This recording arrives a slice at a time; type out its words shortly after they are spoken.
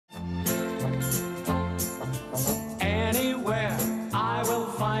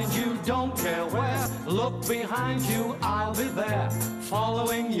Look behind you, I'll be there,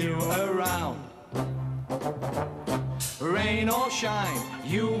 following you around. Rain or shine,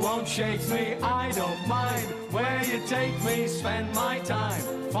 you won't shake me, I don't mind. Where you take me, spend my time,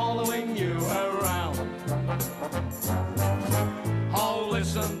 following you around. Oh,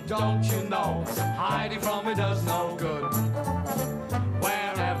 listen, don't you know, hiding from me does no good.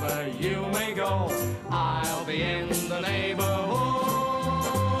 Wherever you may go, I'll be in the neighborhood.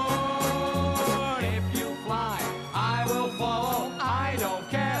 If you fly, I will follow, I don't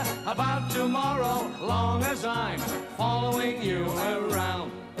care about tomorrow, long as I'm following you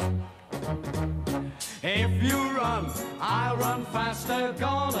around. If you run, I'll run faster,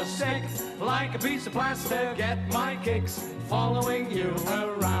 gonna stick like a piece of plaster, get my kicks, following you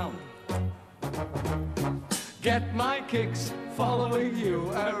around. Get my kicks, following you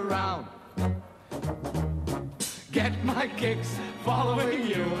around. Get my kicks, following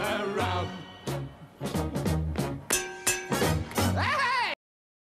you around.